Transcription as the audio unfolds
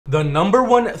The number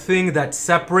one thing that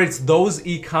separates those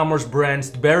e-commerce brands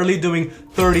barely doing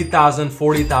 $30,000,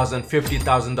 $40,000,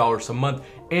 $50,000 a month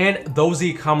and those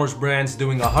e-commerce brands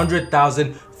doing $100,000,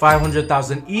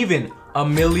 $500,000, even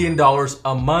 $1 million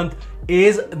a month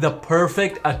is the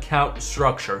perfect account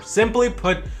structure. Simply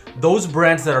put, those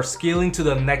brands that are scaling to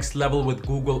the next level with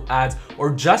Google Ads or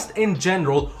just in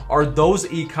general are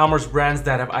those e-commerce brands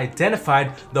that have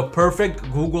identified the perfect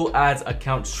Google Ads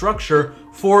account structure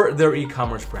for their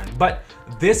e-commerce brand. But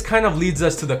this kind of leads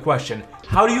us to the question,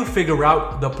 how do you figure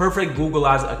out the perfect Google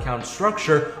Ads account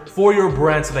structure for your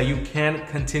brand so that you can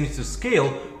continue to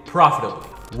scale profitably?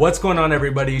 What's going on,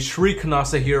 everybody? Shri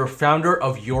Kanase here, founder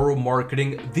of Yoru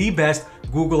Marketing, the best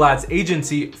Google Ads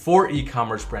agency for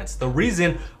e-commerce brands. The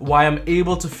reason why I'm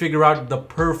able to figure out the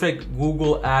perfect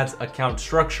Google Ads account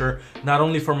structure, not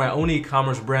only for my own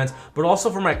e-commerce brands, but also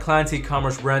for my clients'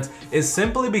 e-commerce brands, is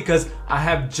simply because I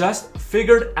have just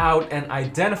figured out and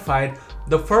identified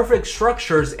the perfect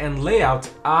structures and layouts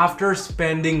after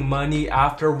spending money,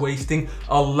 after wasting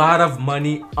a lot of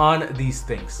money on these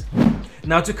things.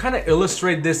 Now, to kind of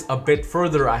illustrate this a bit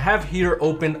further, I have here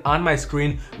open on my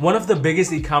screen one of the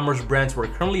biggest e-commerce brands we're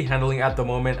currently handling at the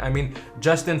moment. I mean,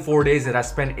 just in 4 days, it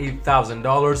has spent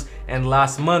 $8,000. And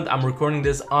last month, I'm recording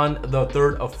this on the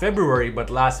 3rd of February, but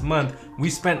last month, we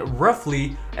spent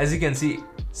roughly, as you can see,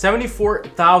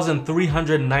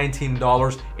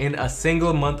 $74,319 in a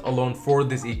single month alone for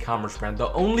this e-commerce brand.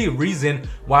 The only reason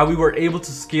why we were able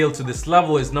to scale to this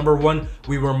level is, number one,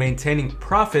 we were maintaining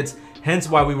profits, hence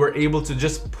why we were able to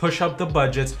just push up the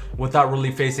budgets without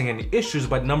really facing any issues.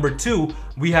 But number two,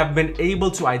 we have been able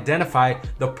to identify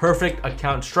the perfect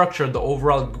account structure, the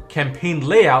overall campaign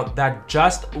layout that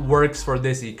just works for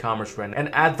this e-commerce brand.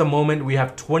 And at the moment, we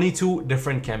have 22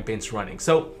 different campaigns running.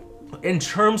 So in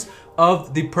terms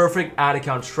of the perfect ad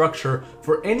account structure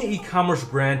for any e-commerce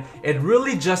brand, it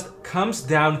really just comes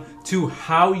down to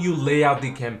how you lay out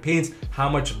the campaigns, how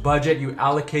much budget you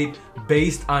allocate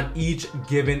based on each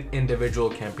given individual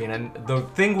campaign. And the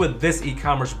thing with this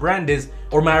e-commerce brand is,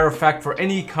 or matter of fact, for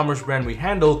any e-commerce brand we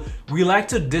handle, we like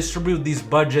to distribute these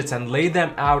budgets and lay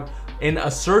them out in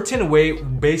a certain way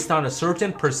based on a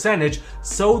certain percentage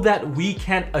so that we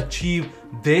can achieve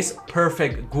this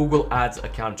perfect Google Ads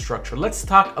account structure. Let's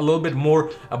talk a little bit more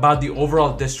about the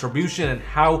overall distribution and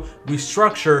how we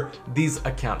structure these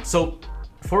accounts. So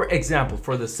for example,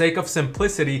 for the sake of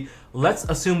simplicity, let's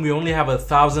assume we only have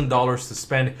 $1,000 to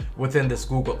spend within this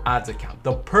Google Ads account.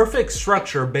 The perfect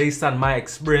structure, based on my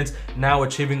experience now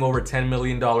achieving over $10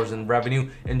 million in revenue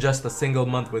in just a single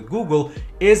month with Google,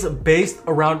 is based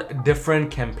around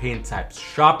different campaign types: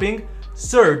 shopping,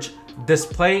 search,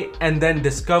 display, and then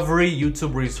discovery,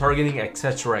 YouTube retargeting,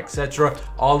 etc., etc.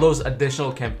 All those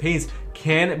additional campaigns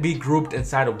can be grouped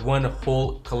inside of one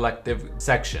whole collective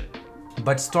section.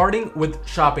 But starting with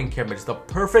shopping campaigns, the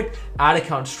perfect ad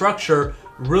account structure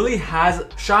really has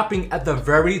shopping at the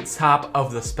very top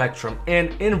of the spectrum.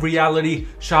 And in reality,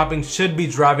 shopping should be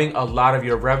driving a lot of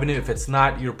your revenue. If it's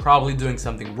not, you're probably doing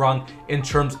something wrong in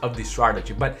terms of the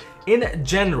strategy. But in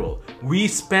general, we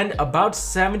spend about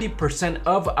 70%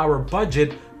 of our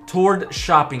budget toward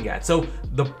shopping ads. So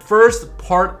the first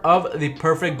part of the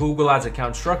perfect Google Ads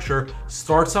account structure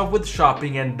starts off with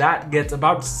shopping, and that gets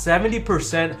about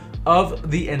 70% of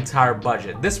the entire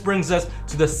budget. This brings us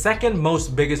to the second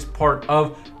most biggest part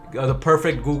of the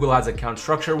perfect Google Ads account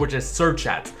structure, which is search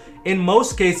ads. In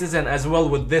most cases, and as well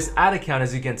with this ad account,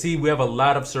 as you can see, we have a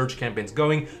lot of search campaigns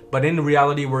going, but in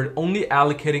reality, we're only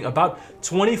allocating about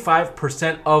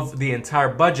 25% of the entire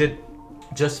budget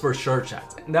just for search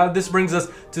ads. Now this brings us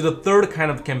to the third kind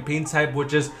of campaign type,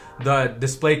 which is the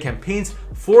display campaigns.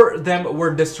 For them,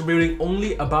 we're distributing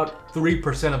only about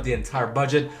 3% of the entire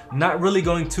budget, not really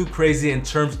going too crazy in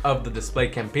terms of the display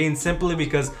campaigns, simply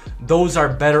because those are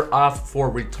better off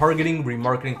for retargeting,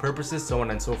 remarketing purposes, so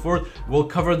on and so forth. We'll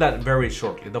cover that very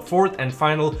shortly. The fourth and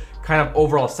final kind of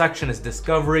overall section is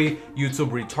discovery,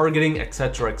 YouTube retargeting,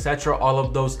 etc., etc. All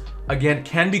of those, again,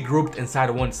 can be grouped inside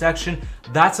of one section.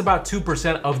 That's about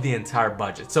 2% of the entire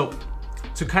budget. So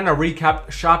to kind of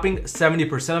recap, shopping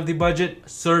 70% of the budget,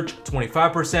 search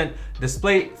 25%,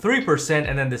 display 3%,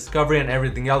 and then discovery and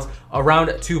everything else around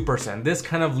 2%. This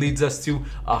kind of leads us to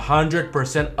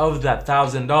 100% of that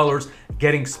 $1,000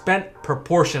 getting spent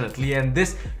proportionately. And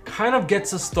this kind of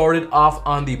gets us started off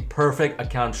on the perfect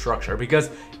account structure, because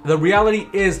the reality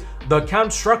is the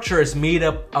account structure is made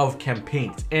up of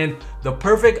campaigns, and the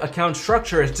perfect account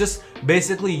structure is just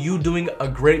basically you doing a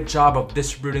great job of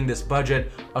distributing this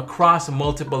budget across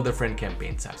multiple different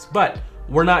campaign types. But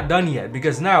we're not done yet,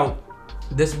 because now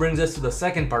this brings us to the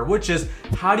second part, which is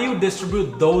how do you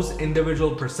distribute those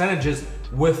individual percentages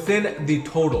within the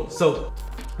total. So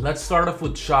let's start off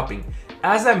with shopping.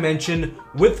 As I mentioned,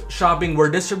 with shopping, we're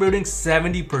distributing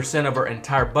 70% of our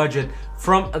entire budget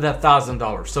from the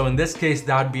 $1,000. So in this case,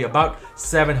 that would be about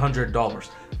 $700.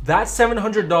 That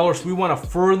 $700 we want to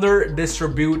further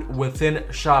distribute within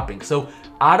shopping. So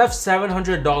out of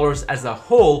 $700 as a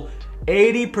whole,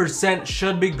 80%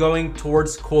 should be going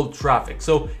towards cold traffic.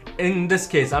 So in this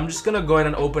case, I'm just gonna go ahead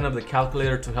and open up the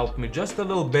calculator to help me just a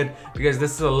little bit, because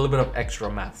this is a little bit of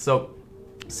extra math. So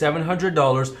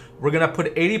 $700, we're gonna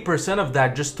put 80% of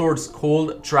that just towards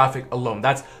cold traffic alone.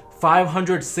 That's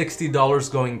 $560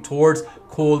 going towards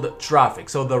cold traffic.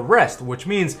 So the rest, which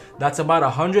means that's about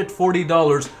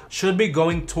 $140, should be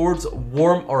going towards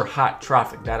warm or hot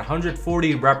traffic. That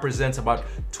 140 represents about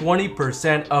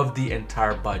 20% of the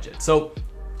entire budget. So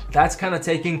that's kind of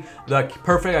taking the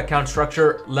perfect account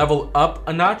structure level up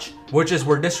a notch, which is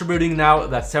we're distributing now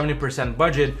that 70%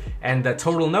 budget and the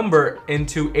total number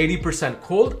into 80%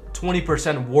 cold,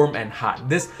 20% warm and hot.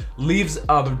 This leaves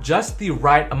just the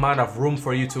right amount of room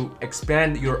for you to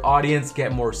expand your audience,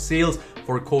 get more sales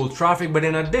for cold traffic. But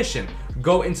in addition,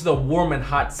 go into the warm and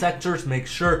hot sectors. Make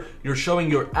sure you're showing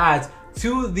your ads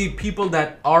to the people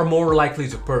that are more likely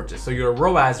to purchase. So your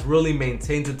ROAS really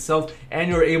maintains itself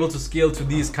and you're able to scale to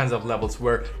these kinds of levels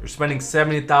where you're spending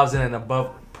 70,000 and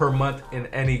above per month in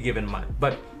any given month.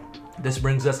 But this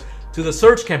brings us to the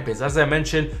search campaigns. As I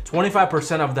mentioned,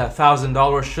 25% of that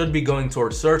 $1,000 should be going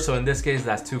towards search. So in this case,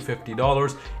 that's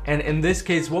 $250. And in this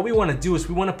case, what we want to do is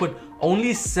we want to put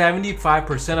only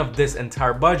 75% of this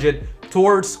entire budget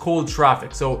towards cold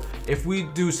traffic. So if we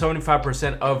do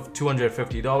 75% of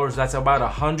 $250, that's about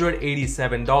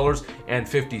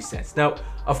 $187.50. Now,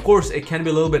 of course, it can be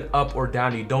a little bit up or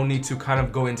down. You don't need to kind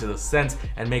of go into the cents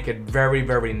and make it very,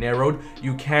 very narrowed.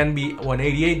 You can be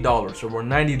 $188 or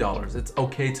 $190. It's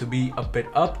okay to be a bit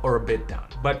up or a bit down.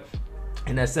 But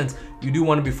in essence, you do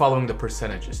want to be following the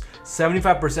percentages.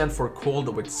 75% for cold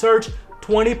with search,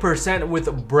 20%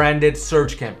 with branded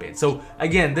search campaigns. So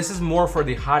again, this is more for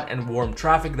the hot and warm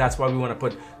traffic. That's why we want to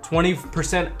put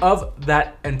 20% of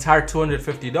that entire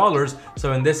 $250.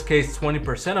 So in this case,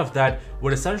 20% of that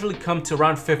would essentially come to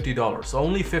around $50. So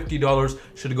only $50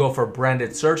 should go for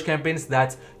branded search campaigns.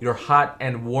 That's your hot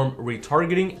and warm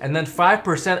retargeting. And then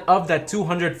 5% of that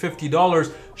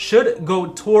 $250 should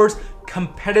go towards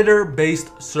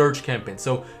competitor-based search campaigns.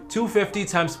 So 250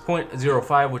 times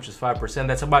 0.05, which is 5%,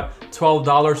 that's about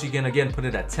 $12. You can again put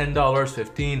it at $10,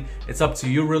 $15. It's up to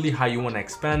you really how you want to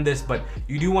expand this, but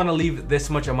you do want to leave this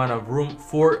much amount of room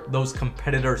for those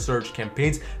competitor search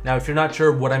campaigns. Now, if you're not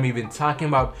sure what I'm even talking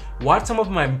about, watch some of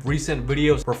my recent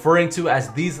videos referring to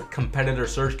as these competitor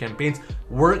search campaigns.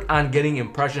 Work on getting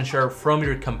impression share from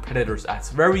your competitors' ads.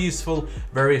 Very useful,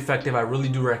 very effective. I really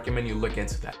do recommend you look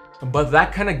into that. But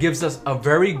that kind of gives us a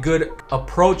very good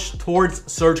approach towards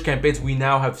search campaigns. We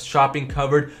now have shopping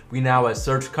covered. We now have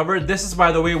search covered. This is,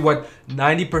 by the way, what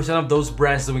 90% of those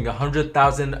brands doing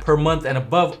 100,000 per month and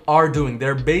above are doing.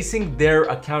 They're basing their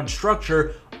account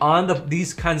structure on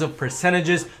these kinds of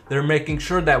percentages. They're making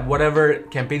sure that whatever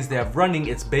campaigns they have running,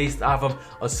 it's based off of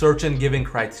a certain given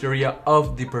criteria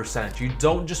of the percentage. You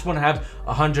don't just want to have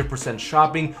 100%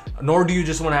 shopping, nor do you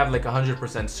just want to have like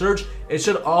 100% search. It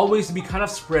should always be kind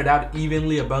of spread out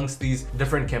evenly amongst these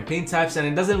different campaign types, and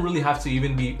it doesn't really have to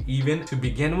even be even to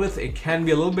begin with. It can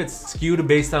be a little bit skewed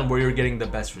based on where you're getting the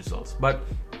best results. But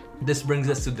this brings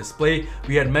us to display.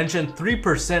 We had mentioned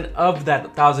 3% of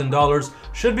that $1,000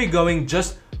 should be going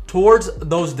just towards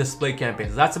those display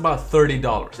campaigns. That's about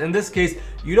 $30. In this case,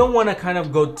 you don't want to kind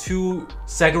of go too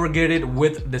segregated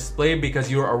with display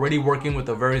because you're already working with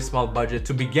a very small budget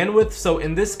to begin with. So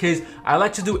in this case, I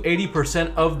like to do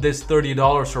 80% of this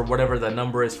 $30 or whatever that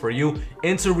number is for you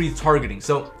into retargeting.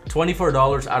 So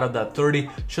 $24 out of that 30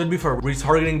 should be for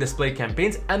retargeting display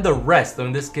campaigns, and the rest, so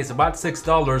in this case about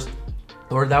 $6,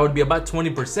 or that would be about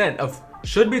 20% of,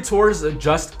 should be towards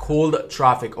just cold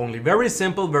traffic only. Very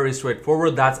simple, very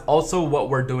straightforward. That's also what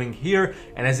we're doing here.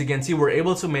 And as you can see, we're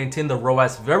able to maintain the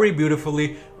ROAS very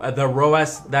beautifully. The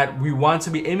ROAS that we want to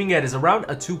be aiming at is around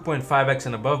a 2.5x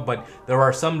and above, but there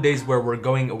are some days where we're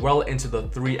going well into the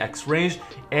 3x range.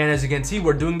 And as you can see,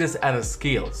 we're doing this at a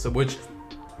scale, so which,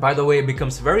 by the way, it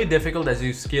becomes very difficult as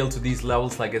you scale to these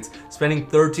levels. Like, it's spending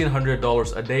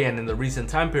 $1,300 a day, and in the recent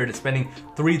time period, it's spending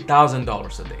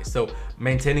 $3,000 a day. So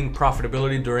maintaining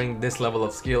profitability during this level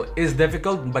of scale is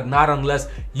difficult, but not unless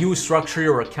you structure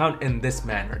your account in this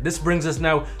manner. This brings us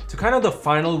now to kind of the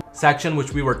final section,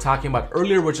 which we were talking about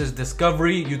earlier, which is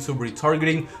discovery, YouTube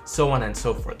retargeting, so on and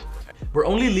so forth. we're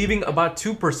only leaving about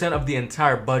 2% of the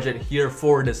entire budget here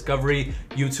for discovery,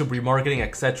 YouTube remarketing,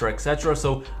 etc, etc.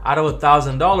 So out of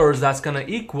 $1,000, that's gonna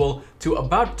equal to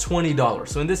about $20.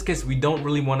 So in this case, we don't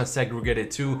really want to segregate it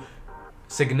too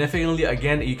significantly.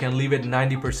 Again, you can leave it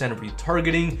 90%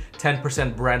 retargeting,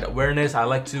 10% brand awareness. I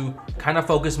like to kind of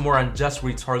focus more on just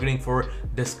retargeting for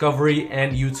discovery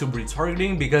and YouTube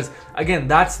retargeting, because again,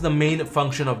 that's the main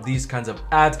function of these kinds of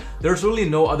ads. There's really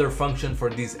no other function for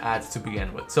these ads to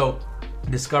begin with. So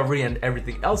discovery and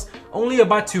everything else, only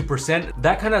about 2%.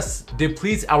 That kind of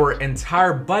depletes our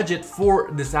entire budget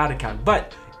for this ad account.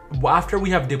 But after we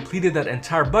have depleted that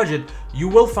entire budget, you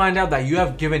will find out that you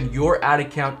have given your ad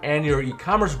account and your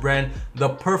e-commerce brand the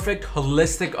perfect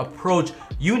holistic approach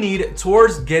you need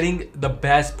towards getting the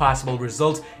best possible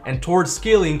results and towards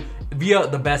scaling via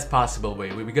the best possible way.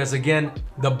 Because again,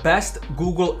 the best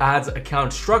Google Ads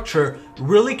account structure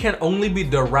really can only be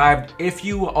derived if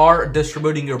you are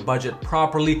distributing your budget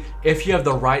properly, if you have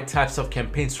the right types of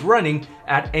campaigns running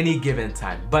at any given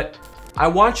time. But I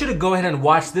want you to go ahead and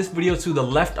watch this video to the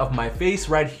left of my face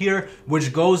right here,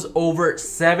 which goes over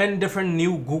 7 different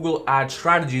new Google ad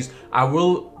strategies I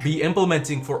will be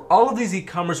implementing for all of these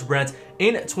e-commerce brands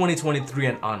in 2023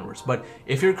 and onwards. But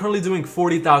if you're currently doing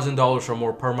 $40,000 or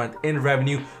more per month in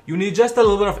revenue, you need just a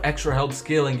little bit of extra help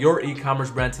scaling your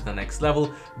e-commerce brand to the next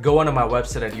level, go onto my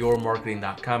website at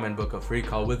yourmarketing.com and book a free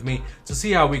call with me to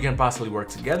see how we can possibly work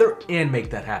together and make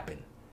that happen.